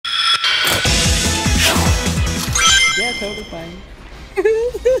totemifying.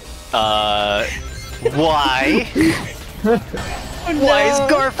 Why? Oh, no. Why is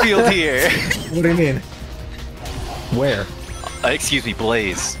Garfield here? What do you mean? Where? Excuse me,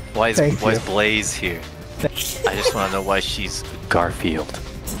 Blaze. Why is Blaze here? I just want to know why she's Garfield.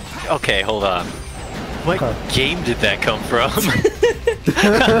 Okay, hold on. What game did that come from?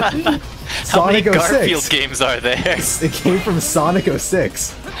 How many Garfield games are there? It came from Sonic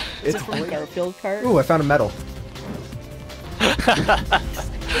 06. It's from Garfield cart. Ooh, I found a medal.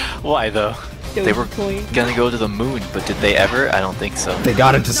 Why though? They were gonna go to the moon, but did they ever? I don't think so. They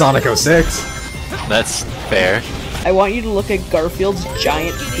got into Sonic 06. That's fair. I want you to look at Garfield's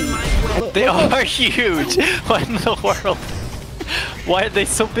giant feet. They are huge! What in the world? Why are they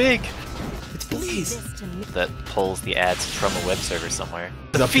so big? It's Blaze. That pulls the ads from a web server somewhere.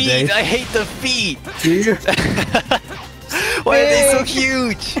 The Up to feet! date? I hate the feet! Do you? Why are they so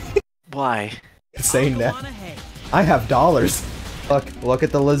huge? Why? Saying that. I have dollars. Look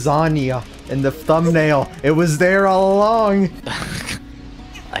at the lasagna in the thumbnail. It was there all along.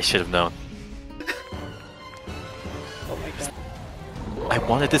 I should have known. Oh my god. I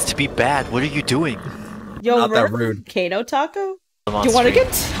wanted this to be bad. What are you doing? Yo, Not that remember rude. Kano Taco? I'm on Do you want to stream.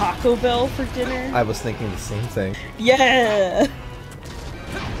 get Taco Bell for dinner? I was thinking the same thing. Yeah!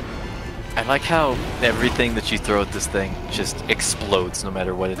 I like how everything that you throw at this thing just explodes no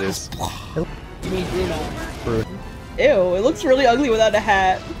matter what it is. You mean Bruno? Rude. Ew, it looks really ugly without a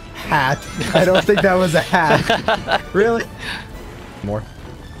hat. Hat. I don't think that was a hat. Really? More.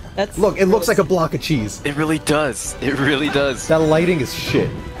 That's Look, it looks like a block of cheese. It really does. It really does. That lighting is shit.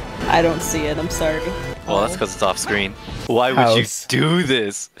 I don't see it, I'm sorry. Well, that's because it's off screen. Why would House. you do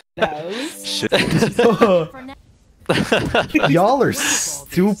this? Nose. Shit. Y'all are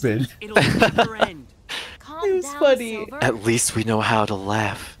stupid. It was funny. At least we know how to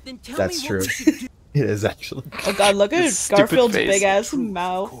laugh. That's true. It is actually. Oh god, look at His stupid Garfield's face. big ass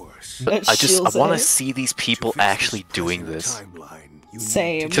mouth. I want to see these people actually doing this.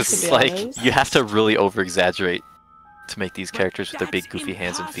 Same, to Because, be like, honest. you have to really over-exaggerate to make these characters with their big goofy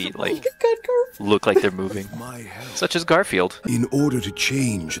hands and feet, like, Good Garfield. look like they're moving. Such as Garfield. In order to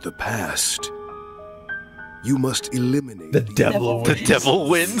change the past, you must eliminate The devil The wins. devil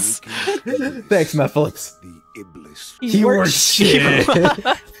wins? Thanks, Methlix. the Iblis. He works shit.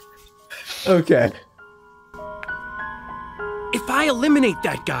 Okay. If I eliminate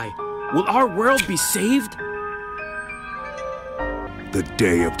that guy, will our world be saved? The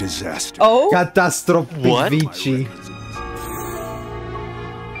day of disaster. Oh? What? Catastrofici.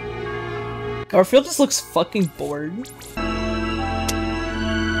 Garfield just looks fucking bored.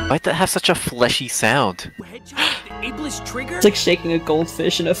 Why'd that have such a fleshy sound? Hedgehog, the Iblis trigger? It's like shaking a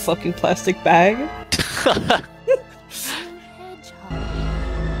goldfish in a fucking plastic bag.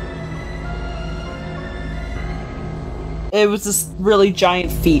 It was this really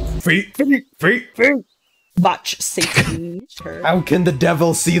giant feet. Feet. Watch Satan. How can the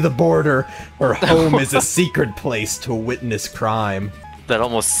devil see the border? Her home is a secret place to witness crime. That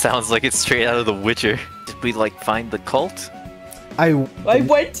almost sounds like it's straight out of The Witcher. Did we, like, find the cult? I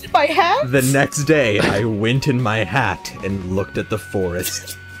went in my hat? The next day, I went in my hat and looked at the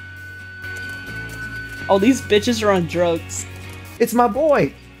forest. All these bitches are on drugs. It's my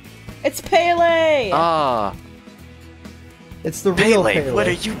boy. It's Pele! Ah, It's the real Pele, Pele. what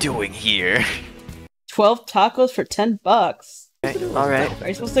are you doing here? 12 tacos for 10 bucks. Alright. Are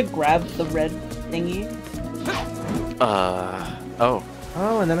you supposed to grab the red thingy? Oh.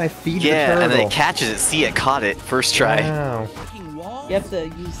 Oh, and then I feed the Yeah, turtle. and then it catches it. See, it caught it. First try. Wow. You have to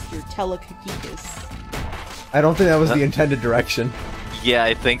use your telekinesis. I don't think that was the intended direction. Yeah,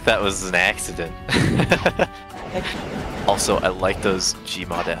 I think that was an accident. Also, I like those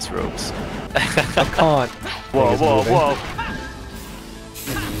Gmod-ass robes. I can't. Whoa, Thing is whoa, moving. whoa!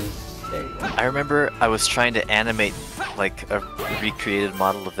 There you go. I remember I was trying to animate, like, a recreated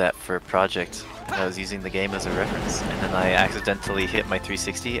model of that for a project, and I was using the game as a reference, and then I accidentally hit my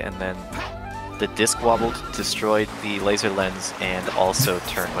 360, and then the disc wobbled, destroyed the laser lens, and also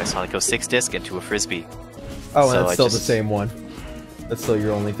turned my Sonic 06 disc into a frisbee. Oh, and So that's I still just- the same one. That's still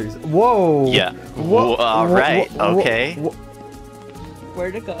your only 3. Whoa! Yeah. Whoa! Alright, okay.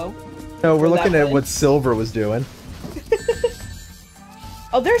 Where to go? No, we're Go looking that at way. what Silver was doing.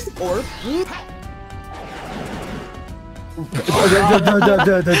 Oh, there's the orb.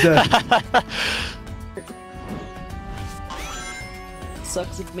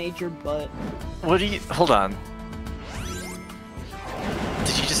 Sucks a major butt. What do you... Hold on.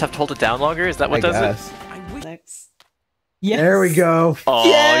 Did you just have to hold it down longer? Is that what does guess. Next. Yes. There we go. it? Oh,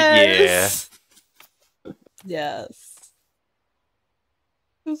 Yes! Yes.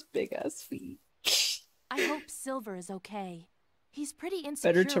 Those big ass feet. I hope Silver is okay. He's pretty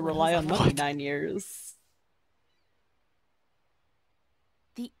insecure. Better to when rely he's on alone. Mother 9 years.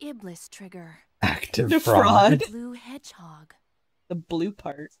 The Iblis trigger. Active The fraud. fraud. Blue hedgehog. The blue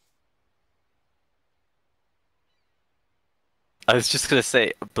part. I was just gonna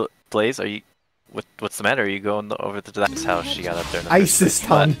say, Blaze, are you? What's the matter? Are you going over to that house? She got up there. Isis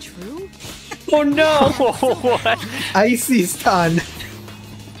ton. True? Oh no! What? Isis ton.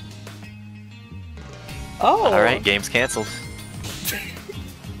 Oh! Alright, game's cancelled.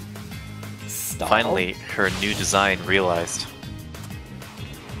 Stop. Finally, her new design realized.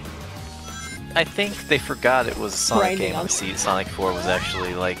 I think they forgot it was a Sonic Grinding game. on- See, Sonic 4 was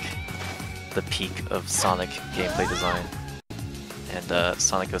actually like the peak of Sonic gameplay design. And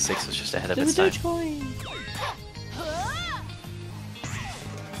Sonic 06 was just ahead of its time. Dogecoin!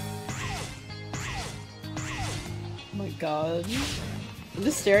 Oh my god. I'm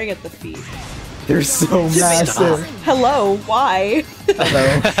just staring at the feet. They're so massive. Hello, why?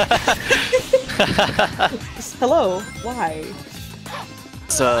 Hello. Just, hello, why?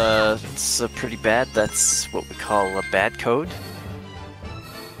 It's a pretty bad. That's what we call a bad code.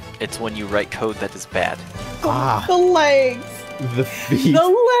 It's when you write code that is bad. Ah, The legs! the feet. The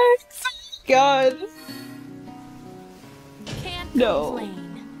legs! God. Can't No. complain.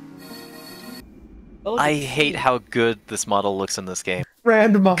 Oh, I hate how good this model looks in this game.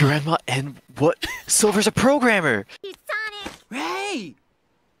 Grandma. Grandma, and what? Silver's a programmer! Sonic, Hey!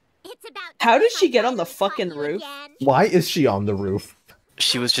 it's about How did she time get I on the was fucking talking roof? again. Why is she on the roof?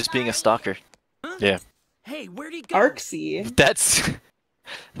 She was just being a stalker. Yeah. Hey, where'd he go? Arksy. That's...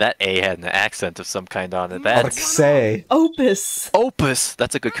 That A had an accent of some kind on it. That's... Say. Opus. Opus!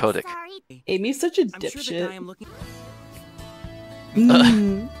 That's a good I'm codec. sorry. Amy's such a I'm sure the guy dipshit. I'm looking.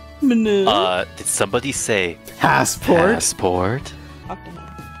 Did somebody say Passport. passport? Talk to him.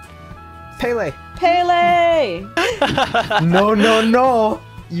 Pele. Pele! No, no, no.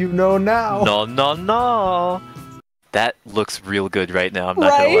 You know now. No, no, no! That looks real good right now, I'm not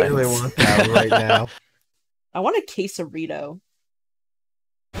Right? I gonna lie. really want that right now. I want a quesarito.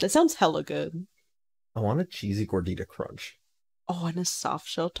 That sounds hella good. I want a cheesy gordita crunch. Oh, and a soft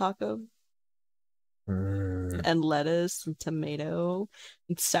shell taco. Mm. And lettuce and tomato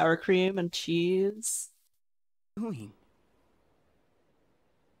and sour cream and cheese. Doing?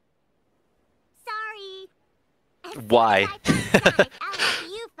 Sorry. Why? Sonic, I'll help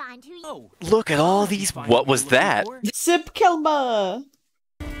you find who you Oh. Look at all these... What was that? Sip Kelma!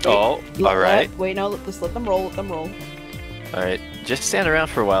 Oh, alright. Wait, no, just let them roll, let them roll. Alright, just stand around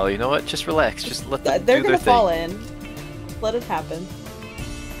for a while, you know what? Just relax, just let them They're do gonna their fall thing. in. Let it happen.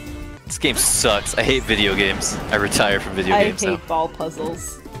 This game sucks. I hate video games. I retire from video I games hate now. ball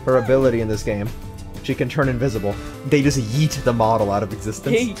puzzles. Her ability in this game. She can turn invisible. They just yeet the model out of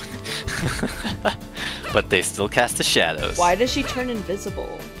existence. Hey, But they still cast the shadows. why does she turn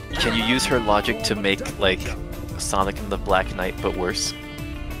invisible? Can you use her logic to make, like, Sonic and the Black Knight, but worse?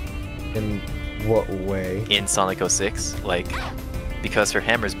 In what way? In Sonic 06? Like, because her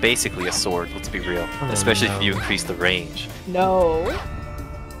hammer is basically a sword, let's be real. Oh, Especially if no. you increase the range. No.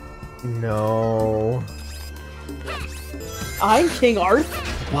 No. I'm King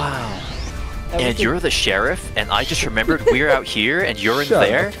Arthur. Wow. That was And a- you're the sheriff, and I just remembered we're out here, and you're in Shut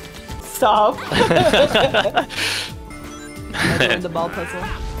there? Stop. I'm doing the ball puzzle.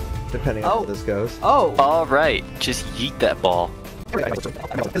 Depending on Oh. how this goes. Oh. Alright, just yeet that ball.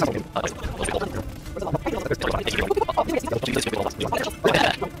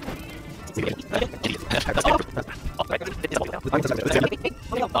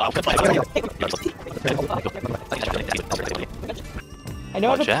 I know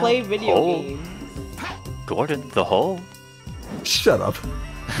how Watch to out. play video Oh. games. Gordon, the hole. Shut up.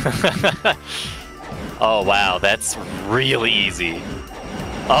 Oh wow, that's really easy.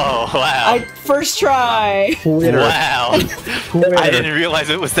 Oh wow. First try. Twitter. Wow. Twitter. I didn't realize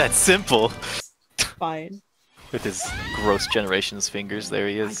it was that simple. Fine. With his gross generations fingers, there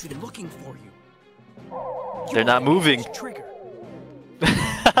he I've is. been looking for you. They're not moving. Trigger.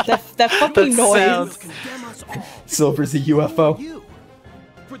 That fucking That noise. sounds- Will condemn us all. Silver's a UFO. You.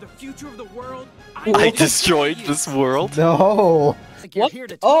 For the future of the world, I destroyed this world. No. Like you're What? here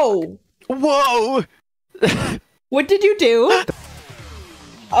to talk. Oh. Whoa! What did you do?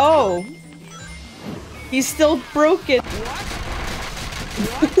 Oh. He's still broken.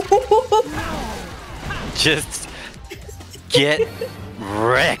 Just get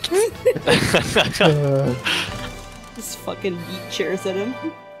wrecked. Just fucking beat chairs at him.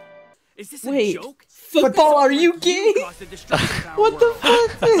 Is this Wait. a joke? Football, are you gay? caused the destruction of our What the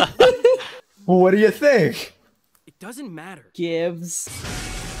world. fuck? What do you think? It doesn't matter. Gives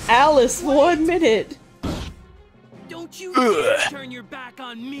Alice 1 minute. Don't you dare turn your back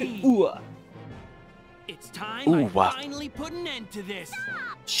on me. Ooh. It's time Ooh, I wow. finally put an end to this.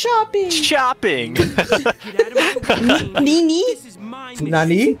 Shopping. Shopping! Get out of my way. Nini? This is my mission.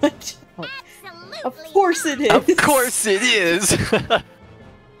 Nani? Absolutely. Of course it is. Of course it is!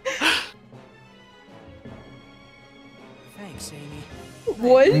 Thanks, Amy.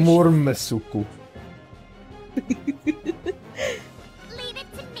 What? Murmasuku. Leave it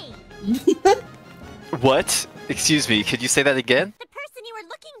to me. What? Excuse me, could you say that again? The person you were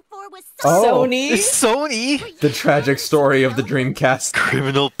looking for was Oh. Sony. Sony! The tragic story of the Dreamcast.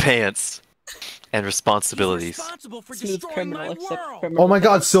 Criminal pants. And responsibilities. Responsible for Smooth destroying criminal, my except world. criminal. Oh my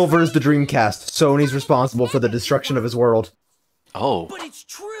god, Silver is the Dreamcast. Sony's responsible for the destruction of his world. Oh. But it's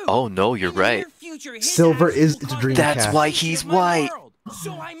true. Oh no, you're In the right. near future, his Silver actions is will the cause Dreamcast. That's why devastation he's of my white. world.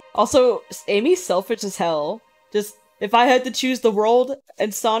 So I'm Also, Amy's selfish as hell. Just, if I had to choose the world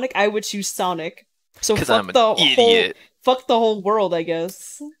and Sonic, I would choose Sonic. So 'Cause fuck I'm an the idiot. fuck the whole world, I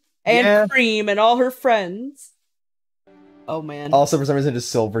guess. And Yeah. Cream and all her friends. Oh man. Also, for some reason, just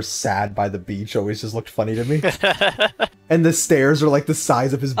Silver sad by the beach always just looked funny to me. And the stairs are like the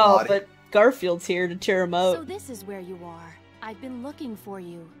size of his Oh, body. but Garfield's here to cheer him So up. this is where you are. I've been looking for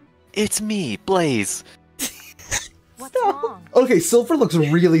you. It's me, Blaze. What's Stop. wrong? Okay, Silver looks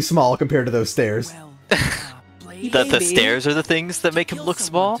really small compared to those stairs. well, Blade. The Maybe. stairs are the things that make him Kill look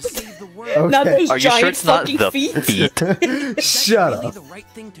someone small? to save the world. Okay. Not those Are you sure giant it's not fucking the feet. feet? Is that Shut really up. the right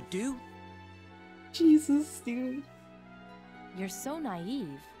thing to do? Jesus, dude. You're so naive.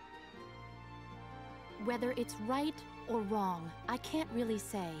 Whether it's right or wrong, I can't really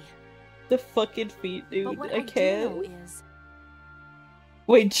say. The fucking feet, But dude. what I I do can't. know is,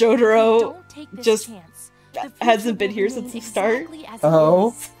 Wait, if Jotaro you don't take this just chance, the future hasn't been will here remain since the start. exactly as it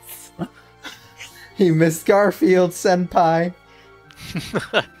Oh. is. He missed Garfield, senpai.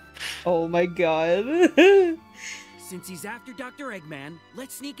 Oh my god. Since he's after Dr. Eggman,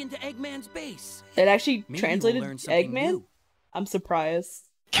 let's sneak into Eggman's base. It actually Maybe translated we'll learn something Eggman? new. I'm surprised.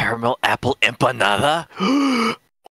 Caramel apple empanada?